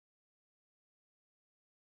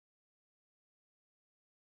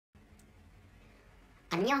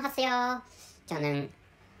안녕하세요. 저는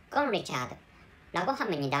건 리차드라고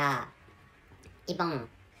합니다. 이번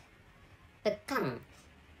북한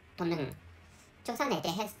또는 조선에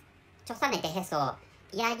대해서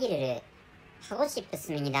이야기를 하고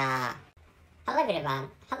싶습니다. Hello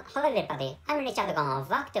everybody. I'm Richard Gon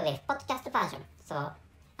of Active Podcast version. So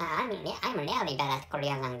I'm really bad at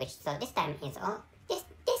Korean language. So this time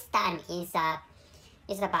is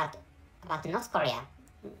about North Korea,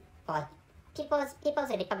 or People's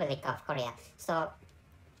Republic of Korea. So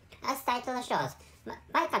as title shows,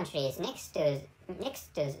 my country is next to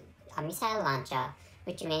a missile launcher,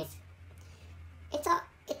 which means it's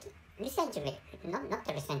recently, not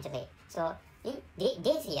recently. So in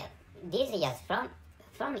these years from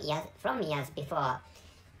years before.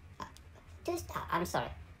 I'm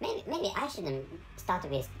sorry. Maybe I shouldn't start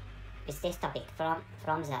with this topic from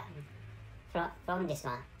this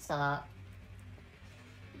one. So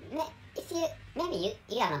if you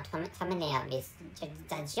are not familiar with the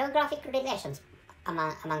geographic relations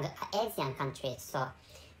among Asian countries, so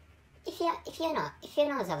if you know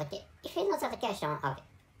the location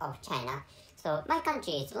of China, so my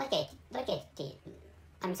country is located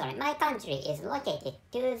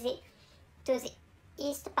to the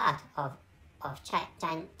east part of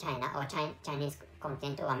China, or Chinese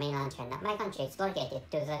continent, or mainland China. My country is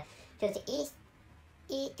located to the east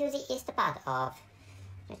part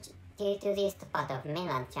of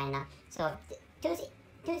mainland China. So to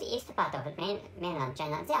the east part of mainland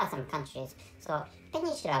China, there are some countries. So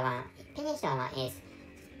Peninsula one is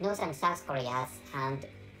North and South Korea, and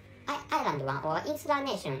island one, or insular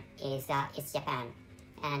nation, is Japan,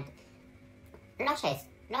 and Russia is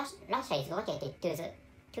located to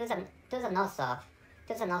the north of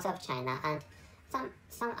China, and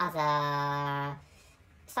some other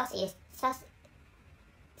Southeast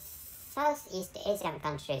Asian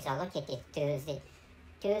countries are located to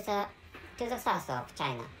the south of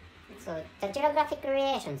China. So the geographic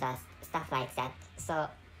relations are stuff like that. So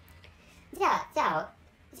there are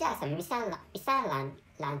some missile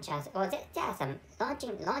launchers, or there are some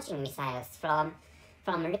launching missiles from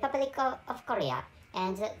Republic of Korea,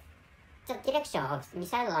 and the direction of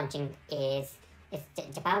missile launching is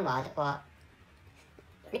Japanward, or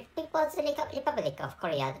People's Republic of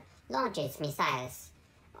Korea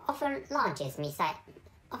often launches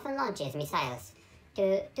missiles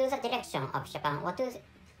to the direction of Japan, or to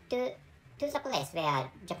the place where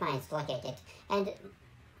Japan is located. And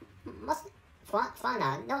for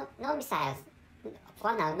now, no missile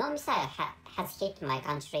has hit my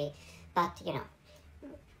country, but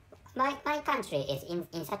my country is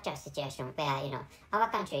in such a situation where our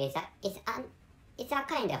country is a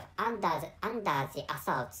kind of under the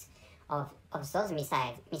assaults of those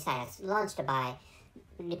missiles launched by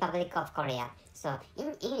Republic of Korea. So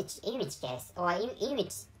in which case, or in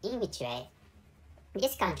which way,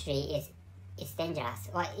 this country is dangerous,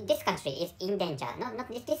 or this country is in danger. Not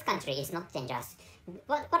this country is not dangerous.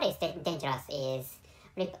 What is dangerous is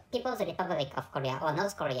People's Republic of Korea, or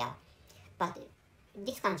North Korea. But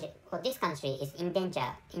this country is in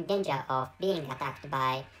danger of being attacked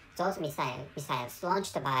by those missiles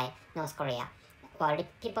launched by North Korea, or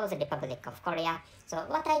People's Republic of Korea. So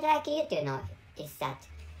what I'd like you to know is that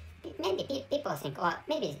maybe people think, or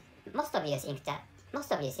maybe most of you think that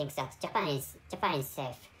Japan is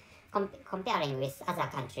safe comparing with other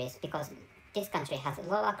countries, because this country has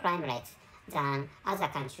lower crime rates than other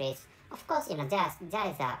countries. Of course, there is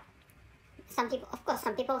some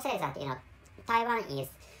people say that Taiwan is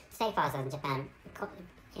safer than Japan,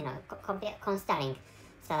 considering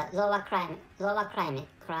the lower crime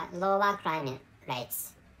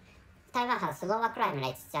rates. Taiwan has lower crime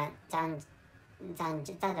rates than Japan.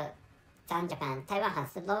 Taiwan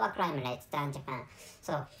has lower crime rates than Japan.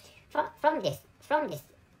 So from this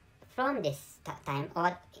time,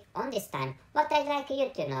 or on this time, what I'd like you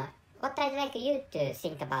to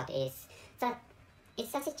think about is that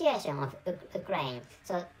it's the situation of Ukraine.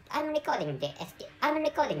 So I'm recording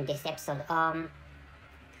this episode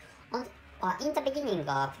in the beginning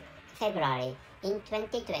of February in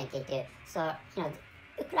 2022. So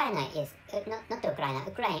Ukraine is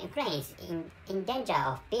in danger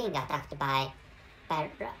of being attacked by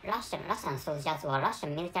Russian soldiers, or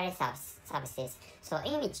Russian military services. So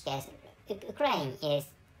in which case, Ukraine is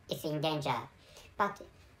in danger. But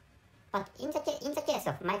in the case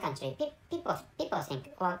of my country, people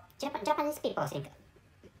think, or Japanese people think,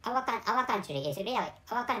 our country is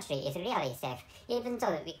really safe, even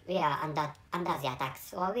though we are under the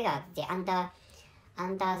attacks, or we are under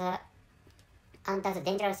the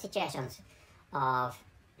dangerous situations of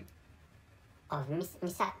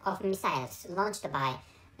missiles launched by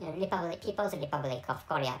People's Republic of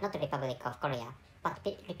Korea, not the Republic of Korea, but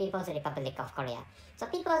People's Republic of Korea. So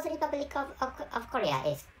People's Republic of Korea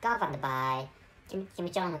is governed by Kim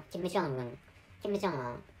Jong-un.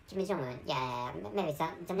 Yeah, maybe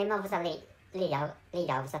the name of the leader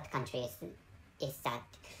of that country is that.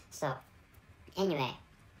 So anyway,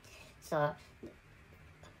 so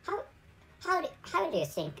how do you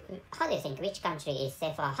think which country is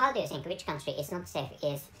safe or how do you think which country is not safe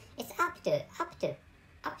is it's up to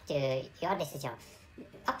your decision,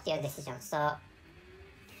 So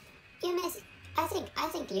you may I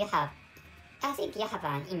think you have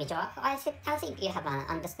an image, or I think you have an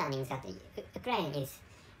understanding that Ukraine is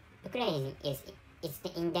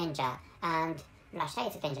in danger, and Russia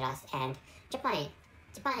is dangerous, and Japan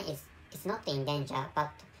is not in danger,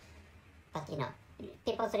 but you know,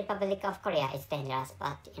 People's Republic of Korea is dangerous,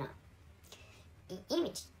 but you know,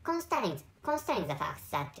 image considering the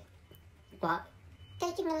fact that, well,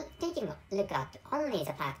 taking a look at only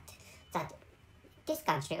the fact that this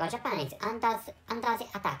country or Japan is under the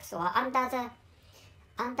attacks or under the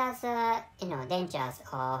you know, dangers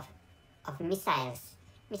of missiles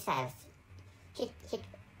missiles,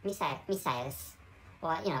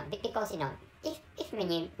 or you know, because you know, if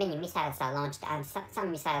many missiles are launched and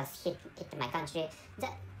some missiles hit my country, the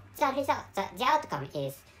result, the outcome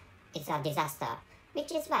is a disaster,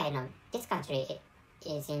 which is why, you know, this country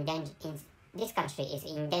is in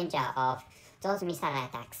danger of those missile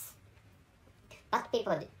attacks. But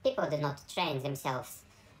people do not train themselves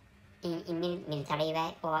in military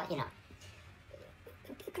way, or you know,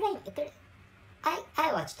 Ukraine.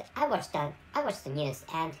 I watched the news,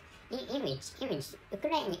 and in which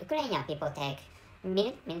Ukrainian people take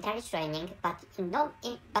military training, but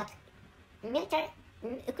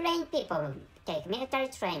Ukrainian people take military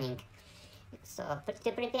training, so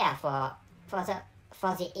to prepare for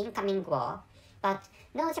the incoming war. But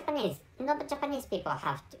no Japanese people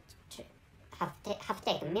have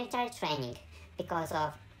taken military training because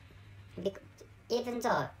even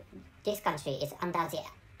though this country is under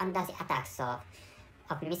the attacks of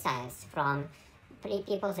missiles from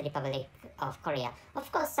People's Republic of Korea.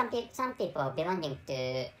 Of course, some people belonging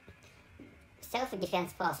to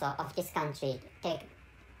self-defense force of this country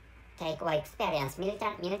take or experience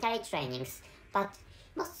military trainings, but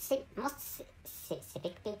most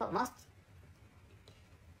civic people, most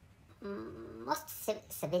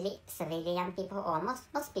civilian people, or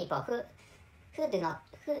most people who do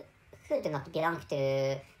not belong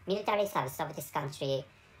to military service of this country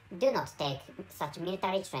do not take such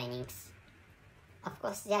military trainings. Of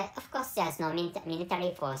course, there's no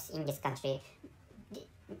military force in this country.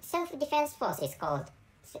 Self-defense force is called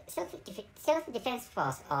self-defense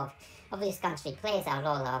force of this country plays a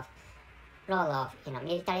role of you know,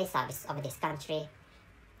 military service of this country.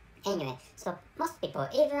 Anyway, so most people,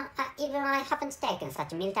 even I haven't taken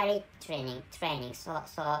such military training. So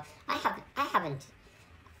I haven't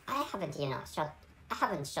you know,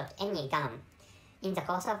 shot any gun in the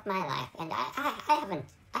course of my life, and I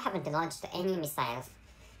haven't launched any missiles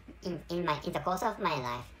in the course of my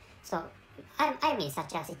life. So I'm in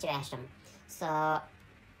such a situation. So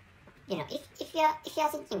you know, if you're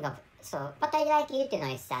thinking of, so what I'd like you to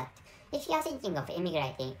know is that if you're thinking of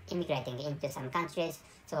immigrating into some countries,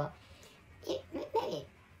 so maybe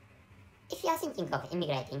if you're thinking of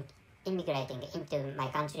immigrating into my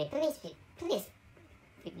country, please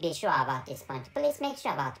be sure about this point. Please make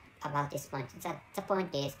sure about this point. That the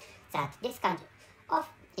point is that this country,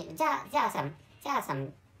 there are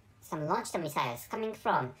some launched missiles coming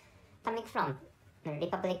from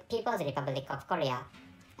People's Republic of Korea,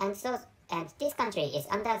 and this country is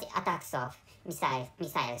under the attacks of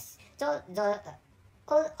missiles. So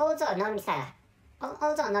although no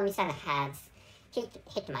missile has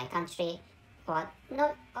hit my country, or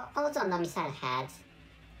although no missile has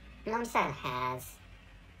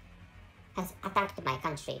attacked my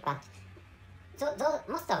country, but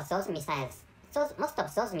most of those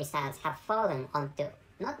missiles have fallen onto,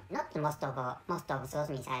 not most of those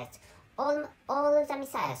missiles, all the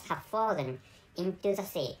missiles have fallen into the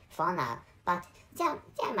sea for now. But there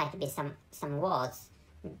might be some wars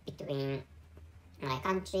between my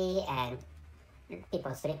country and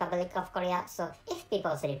People's Republic of Korea. So if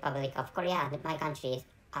People's Republic of Korea and my country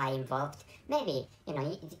are involved, maybe, you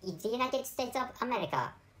know, the United States of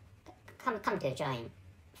America come to join,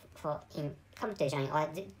 or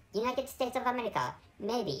the United States of America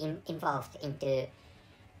may be involved into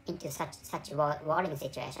such warring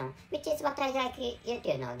situation, which is what I'd like you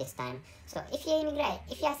to know this time. So if you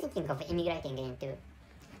are thinking of immigrating into,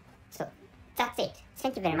 so that's it.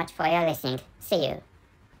 Thank you very much for your listening. See you.